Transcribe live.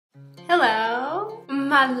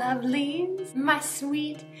my lovelies, my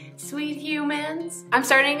sweet, sweet humans. I'm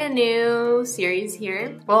starting a new series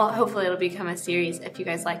here. Well, hopefully it'll become a series if you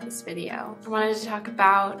guys like this video. I wanted to talk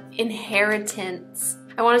about inheritance.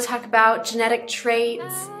 I want to talk about genetic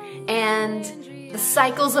traits and the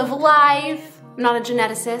cycles of life. I'm not a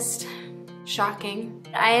geneticist. Shocking.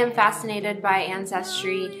 I am fascinated by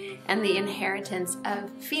ancestry and the inheritance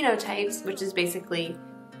of phenotypes, which is basically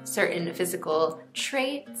certain physical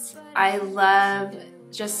traits. I love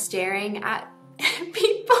just staring at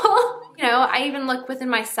people. You know, I even look within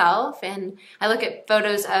myself and I look at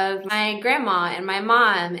photos of my grandma and my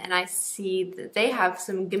mom and I see that they have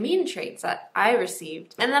some gamine traits that I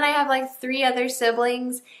received. And then I have like 3 other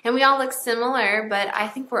siblings and we all look similar, but I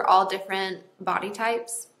think we're all different body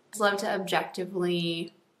types. I love to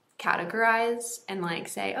objectively categorize and like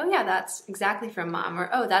say, oh yeah, that's exactly from mom, or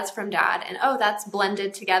oh, that's from dad, and oh, that's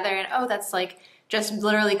blended together, and oh, that's like just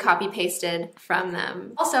literally copy pasted from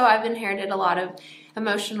them. Also, I've inherited a lot of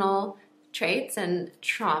emotional traits and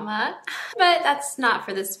trauma, but that's not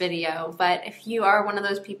for this video. But if you are one of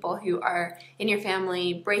those people who are in your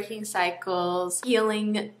family breaking cycles,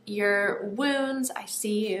 healing your wounds, I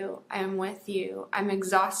see you, I am with you. I'm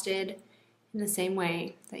exhausted in the same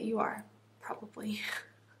way that you are, probably.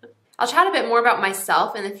 I'll chat a bit more about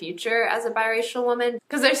myself in the future as a biracial woman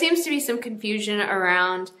because there seems to be some confusion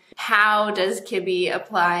around how does kibbe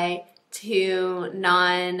apply to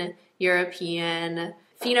non-European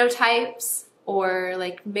phenotypes or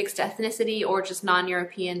like mixed ethnicity or just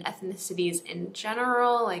non-European ethnicities in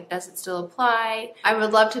general. Like, does it still apply? I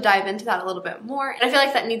would love to dive into that a little bit more. And I feel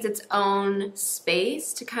like that needs its own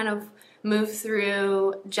space to kind of move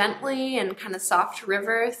through gently and kind of soft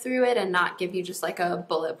river through it and not give you just like a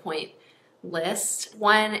bullet point list.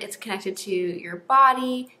 One, it's connected to your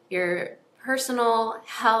body, your personal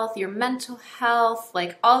health, your mental health,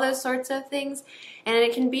 like all those sorts of things. And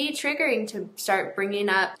it can be triggering to start bringing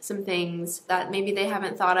up some things that maybe they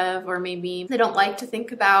haven't thought of or maybe they don't like to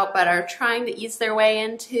think about but are trying to ease their way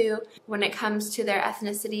into when it comes to their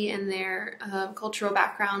ethnicity and their cultural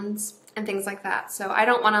backgrounds and things like that. So I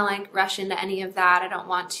don't want to like rush into any of that. I don't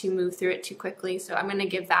want to move through it too quickly. So I'm going to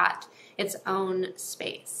give that its own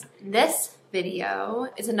space. This video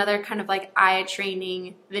is another kind of like eye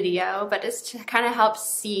training video, but it's to kind of help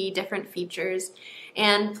see different features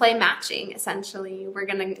and play matching, essentially. We're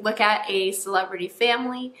going to look at a celebrity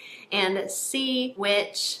family and see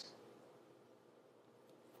which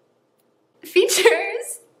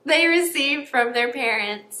features they received from their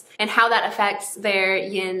parents and how that affects their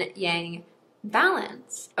yin-yang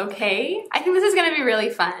balance, okay? I think this is gonna be really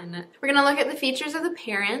fun. We're gonna look at the features of the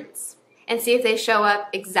parents and see if they show up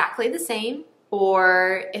exactly the same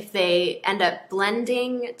or if they end up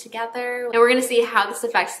blending together. And we're gonna see how this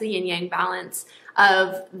affects the yin-yang balance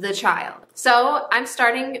of the child. So I'm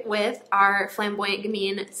starting with our flamboyant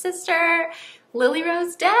gamine sister, Lily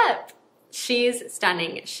Rose Depp. She's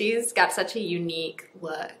stunning. She's got such a unique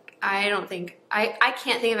look. I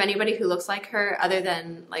can't think of anybody who looks like her other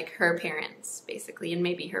than like her parents, basically, and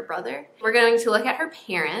maybe her brother. We're going to look at her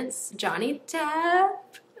parents. Johnny Depp.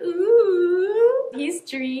 Ooh, he's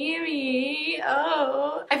dreamy.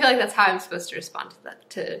 Oh, I feel like that's how I'm supposed to respond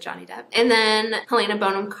to Johnny Depp. And then Helena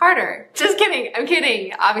Bonham Carter. Just kidding. I'm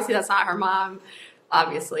kidding. Obviously, that's not her mom.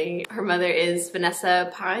 Obviously, her mother is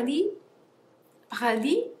Vanessa Paradis.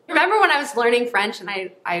 Paradis? Remember when I was learning French and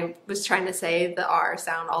I was trying to say the R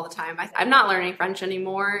sound all the time? I'm not learning French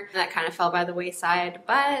anymore. That kind of fell by the wayside,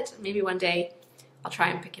 but maybe one day I'll try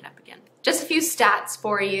and pick it up again. Just a few stats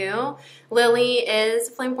for you. Lily is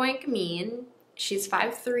flamboyant gamine. She's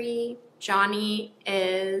 5'3". Johnny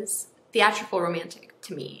is theatrical romantic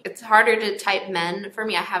to me. It's harder to type men for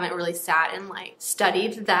me. I haven't really sat and like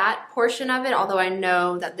studied that portion of it, although I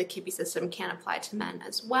know that the kibbe system can apply to men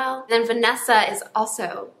as well. And then Vanessa is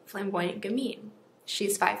also flamboyant gamine.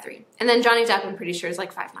 She's 5'3". And then Johnny Depp, I'm pretty sure, is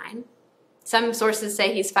like 5'9". Some sources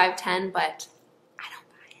say he's 5'10", but I don't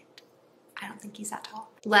buy it. I don't think he's that tall.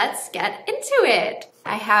 Let's get into it.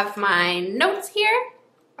 I have my notes here,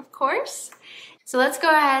 of course. So let's go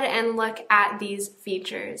ahead and look at these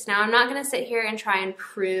features. Now, I'm not gonna sit here and try and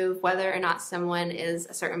prove whether or not someone is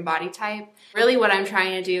a certain body type. Really what I'm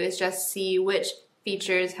trying to do is just see which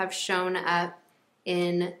features have shown up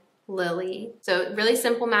in Lily. So really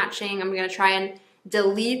simple matching. I'm gonna try and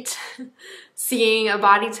delete seeing a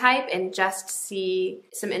body type and just see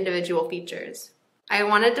some individual features. I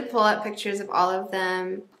wanted to pull up pictures of all of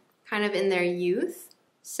them kind of in their youth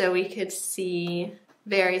so we could see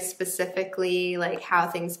very specifically like how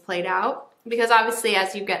things played out, because obviously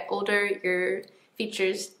as you get older your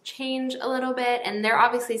features change a little bit, and they're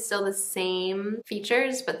obviously still the same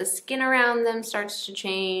features, but the skin around them starts to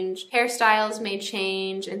change, hairstyles may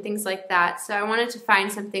change, and things like that. So I wanted to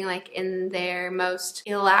find something like in their most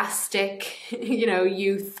elastic, you know,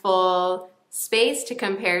 youthful space to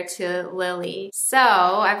compare to Lily. So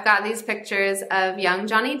I've got these pictures of young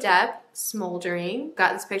Johnny Depp smoldering.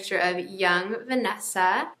 Got this picture of young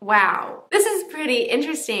Vanessa. Wow, this is pretty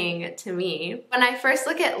interesting to me. When I first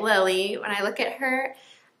look at Lily, when I look at her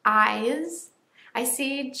eyes, I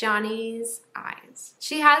see Johnny's eyes.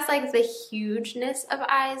 She has like the hugeness of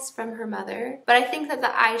eyes from her mother, but I think that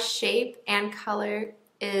the eye shape and color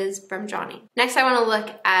is from Johnny. Next, I want to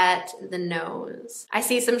look at the nose. I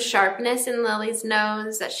see some sharpness in Lily's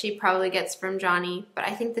nose that she probably gets from Johnny, but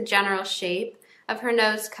I think the general shape of her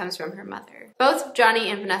nose comes from her mother. Both Johnny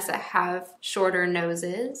and Vanessa have shorter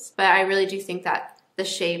noses, but I really do think that the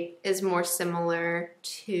shape is more similar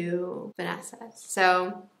to Vanessa's.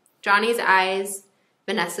 So Johnny's eyes,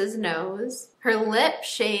 Vanessa's nose. Her lip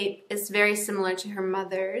shape is very similar to her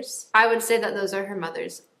mother's. I would say that those are her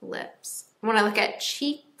mother's lips. When I look at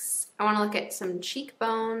cheeks, I want to look at some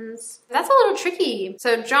cheekbones. That's a little tricky.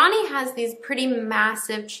 So Johnny has these pretty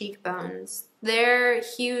massive cheekbones. They're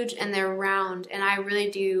huge and they're round, and I really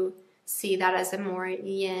do see that as a more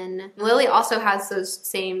yin. Lily also has those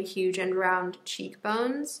same huge and round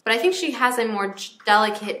cheekbones, but I think she has a more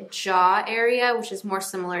delicate jaw area, which is more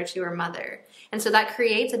similar to her mother. And so that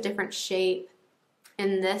creates a different shape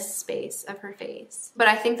in this space of her face. But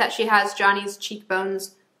I think that she has Johnny's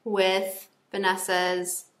cheekbones with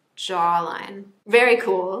Vanessa's jawline. Very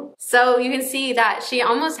cool. So you can see that she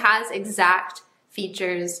almost has exact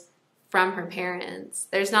features from her parents.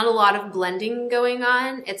 There's not a lot of blending going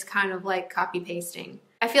on. It's kind of like copy pasting.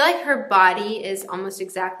 I feel like her body is almost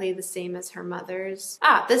exactly the same as her mother's.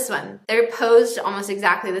 Ah, this one. They're posed almost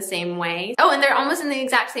exactly the same way. Oh, and they're almost in the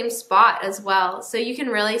exact same spot as well. So you can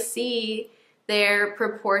really see their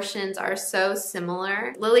proportions are so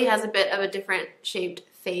similar. Lily has a bit of a different shaped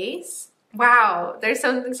face. Wow, there's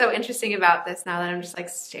something so interesting about this now that I'm just like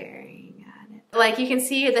staring at it. Like you can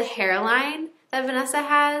see the hairline that Vanessa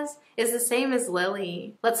has is the same as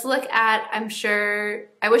Lily. Let's look at,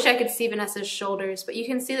 I wish I could see Vanessa's shoulders, but you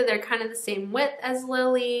can see that they're kind of the same width as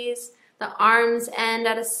Lily's. The arms end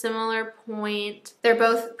at a similar point. They're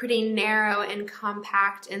both pretty narrow and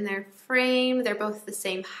compact in their frame. They're both the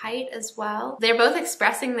same height as well. They're both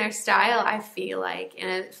expressing their style, I feel like, in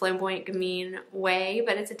a flamboyant gamine way,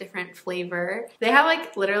 but it's a different flavor. They have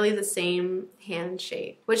like literally the same hand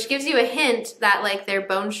shape, which gives you a hint that like their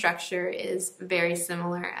bone structure is very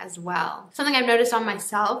similar as well. Something I've noticed on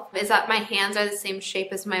myself is that my hands are the same shape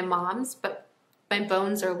as my mom's, but my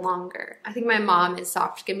bones are longer. I think my mom is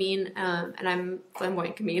soft gamine, and I'm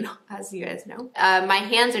flamboyant gamine, as you guys know. My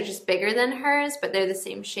hands are just bigger than hers, but they're the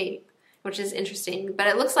same shape, which is interesting. But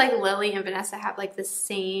it looks like Lily and Vanessa have like the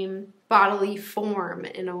same bodily form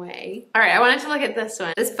in a way. All right, I wanted to look at this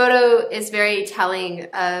one. This photo is very telling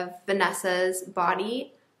of Vanessa's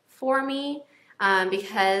body for me,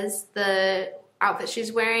 because the outfit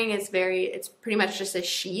she's wearing is it's pretty much just a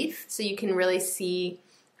sheath, so you can really see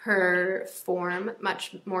her form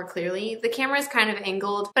much more clearly. The camera is kind of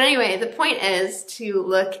angled, but anyway, the point is to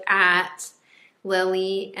look at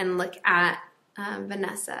Lily and look at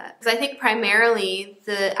Vanessa, because I think primarily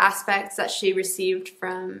the aspects that she received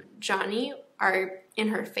from Johnny are in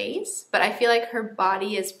her face, but I feel like her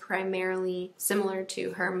body is primarily similar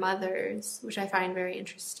to her mother's, which I find very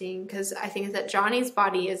interesting because I think that Johnny's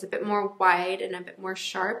body is a bit more wide and a bit more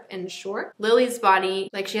sharp and short. Lily's body,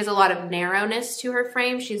 like she has a lot of narrowness to her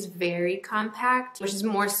frame. She's very compact, which is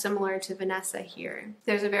more similar to Vanessa here.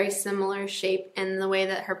 There's a very similar shape in the way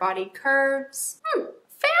that her body curves.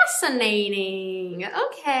 Fascinating.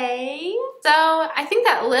 Okay. So I think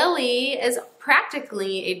that Lily is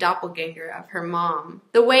practically a doppelganger of her mom.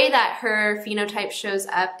 The way that her phenotype shows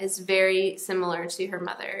up is very similar to her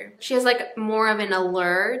mother. She has like more of an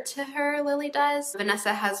allure to her, Lily does.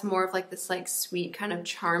 Vanessa has more of like this like sweet kind of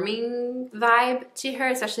charming vibe to her,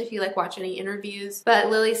 especially if you like watch any interviews.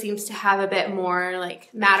 But Lily seems to have a bit more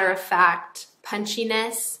like matter of fact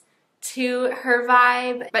punchiness to her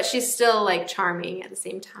vibe, but she's still like charming at the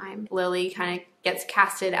same time. Lily kind of gets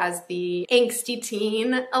casted as the angsty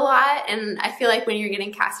teen a lot, and I feel like when you're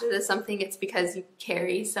getting casted as something, it's because you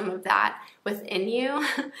carry some of that within you.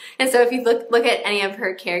 And so if you look at any of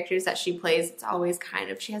her characters that she plays, it's always kind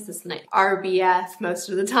of, she has this like RBF most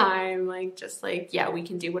of the time, like just like, yeah, we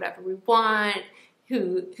can do whatever we want.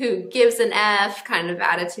 Who gives an F kind of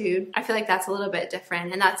attitude. I feel like that's a little bit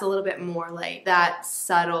different, and that's a little bit more like that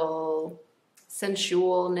subtle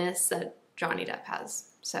sensualness that Johnny Depp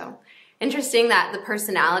has. So Interesting that the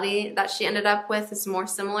personality that she ended up with is more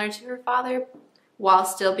similar to her father while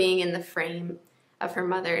still being in the frame of her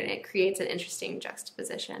mother, and it creates an interesting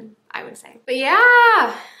juxtaposition, I would say. But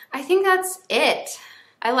yeah, I think that's it.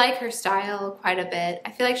 I like her style quite a bit.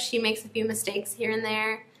 I feel like she makes a few mistakes here and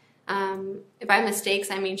there. If by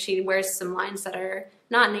mistakes, I mean she wears some lines that are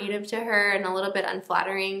not native to her and a little bit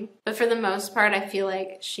unflattering. But for the most part, I feel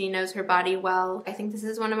like she knows her body well. I think this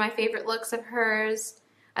is one of my favorite looks of hers.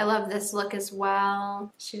 I love this look as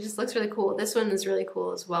well. She just looks really cool. This one is really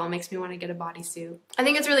cool as well. It makes me want to get a bodysuit. I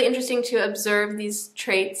think it's really interesting to observe these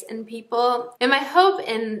traits in people. And my hope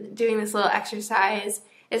in doing this little exercise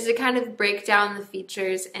is to kind of break down the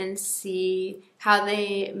features and see how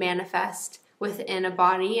they manifest within a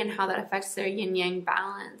body and how that affects their yin-yang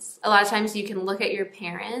balance. A lot of times you can look at your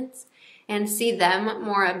parents and see them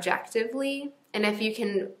more objectively. And if you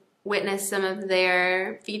can witness some of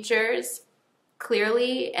their features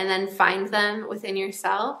clearly and then find them within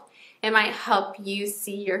yourself, it might help you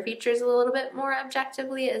see your features a little bit more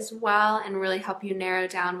objectively as well and really help you narrow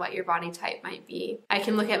down what your body type might be. I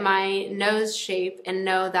can look at my nose shape and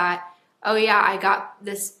know that, oh yeah, I got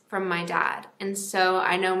this from my dad. And so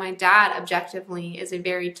I know my dad objectively is a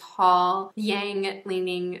very tall,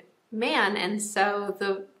 yang-leaning man. And so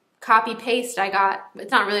the copy paste I got,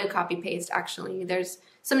 it's not really a copy paste actually, there's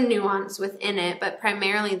some nuance within it, but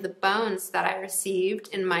primarily the bones that I received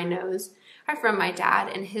in my nose are from my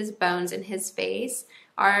dad, and his bones in his face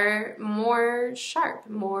are more sharp,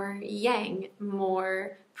 more yang,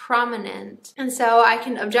 more prominent. And so I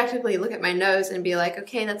can objectively look at my nose and be like,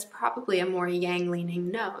 okay, that's probably a more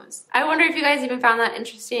yang-leaning nose. I wonder if you guys even found that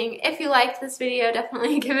interesting. If you liked this video,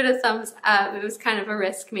 definitely give it a thumbs up. It was kind of a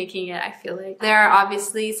risk making it, I feel like. There are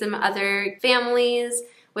obviously some other families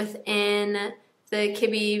within the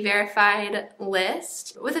kibbe verified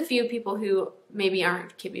list with a few people who maybe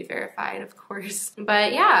aren't kibbe verified, of course.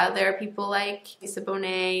 But yeah, there are people like Lisa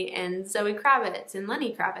Bonet and Zoe Kravitz and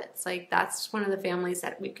Lenny Kravitz. Like, that's one of the families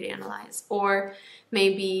that we could analyze. Or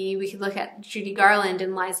maybe we could look at Judy Garland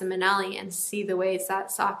and Liza Minnelli and see the ways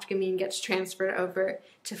that soft gamine gets transferred over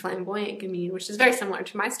to flamboyant gamine, which is very similar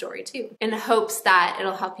to my story too, in hopes that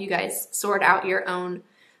it'll help you guys sort out your own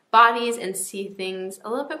bodies and see things a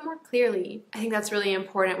little bit more clearly. I think that's really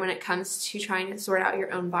important when it comes to trying to sort out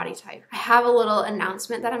your own body type. I have a little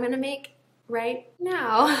announcement that I'm gonna make right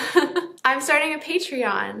now. I'm starting a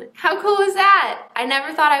Patreon. How cool is that? I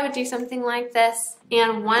never thought I would do something like this.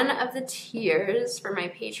 And one of the tiers for my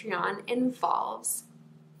Patreon involves,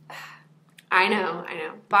 I know,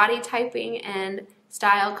 body typing and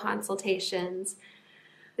style consultations.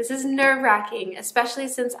 This is nerve-wracking, especially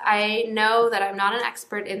since I know that I'm not an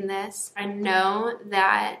expert in this. I know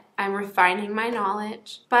that I'm refining my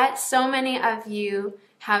knowledge, but so many of you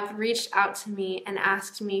have reached out to me and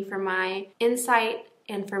asked me for my insight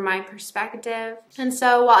and for my perspective. And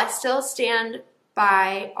so while I still stand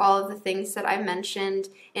by all of the things that I mentioned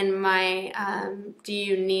in my do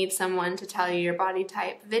you need someone to tell you your body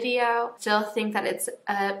type video, still think that it's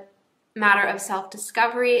a matter of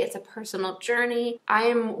self-discovery, it's a personal journey. I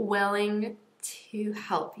am willing to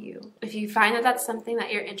help you. If you find that that's something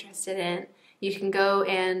that you're interested in, you can go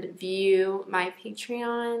and view my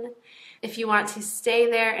Patreon. If you want to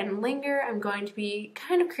stay there and linger, I'm going to be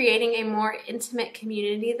kind of creating a more intimate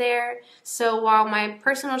community there. So while my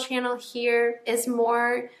personal channel here is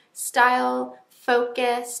more style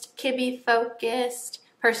focused, kibbe focused,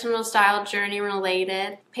 personal style journey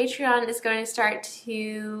related, Patreon is going to start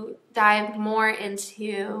to dive more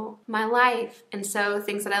into my life. And so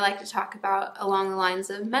things that I like to talk about along the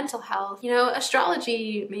lines of mental health,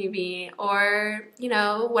 astrology maybe, or,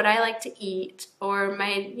 what I like to eat, or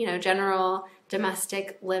my, general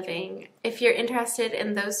domestic living. If you're interested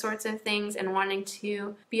in those sorts of things and wanting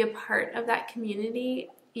to be a part of that community,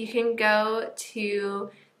 you can go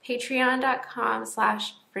to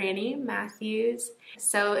patreon.com/Frani Matthews.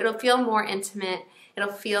 So it'll feel more intimate.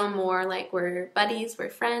 It'll feel more like we're buddies, we're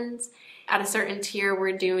friends. At a certain tier,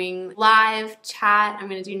 we're doing live chat. I'm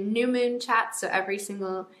going to do new moon chat. So every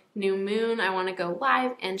single new moon, I want to go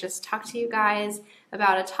live and just talk to you guys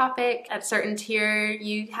about a topic. At a certain tier,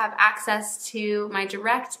 you have access to my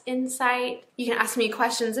direct insight. You can ask me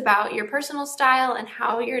questions about your personal style and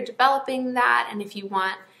how you're developing that, and if you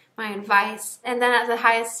want my advice. And then at the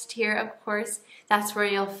highest tier, of course, that's where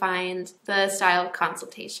you'll find the style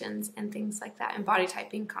consultations and things like that, and body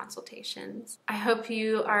typing consultations. I hope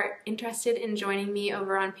you are interested in joining me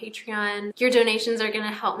over on Patreon. Your donations are going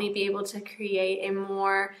to help me be able to create a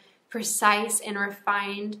more precise and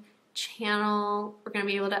refined channel. We're gonna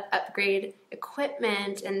be able to upgrade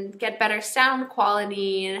equipment and get better sound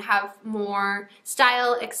quality and have more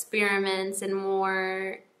style experiments and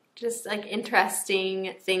more just like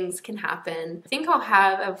interesting things can happen. I think I'll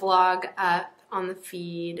have a vlog up on the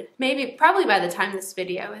feed, probably by the time this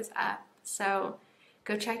video is up. So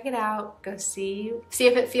go check it out, go see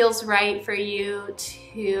if it feels right for you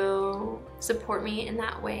to support me in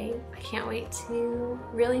that way. I can't wait to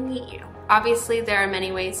really meet you. Obviously, there are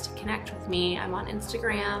many ways to connect with me. I'm on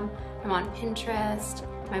Instagram, I'm on Pinterest,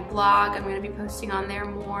 my blog, I'm gonna be posting on there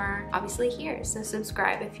more, obviously here. So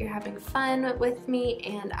subscribe if you're having fun with me,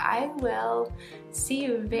 and I will see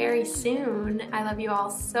you very soon. I love you all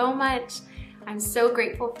so much. I'm so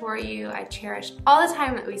grateful for you. I cherish all the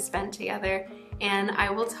time that we spend together, and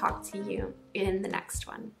I will talk to you in the next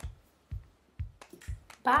one.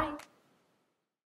 Bye.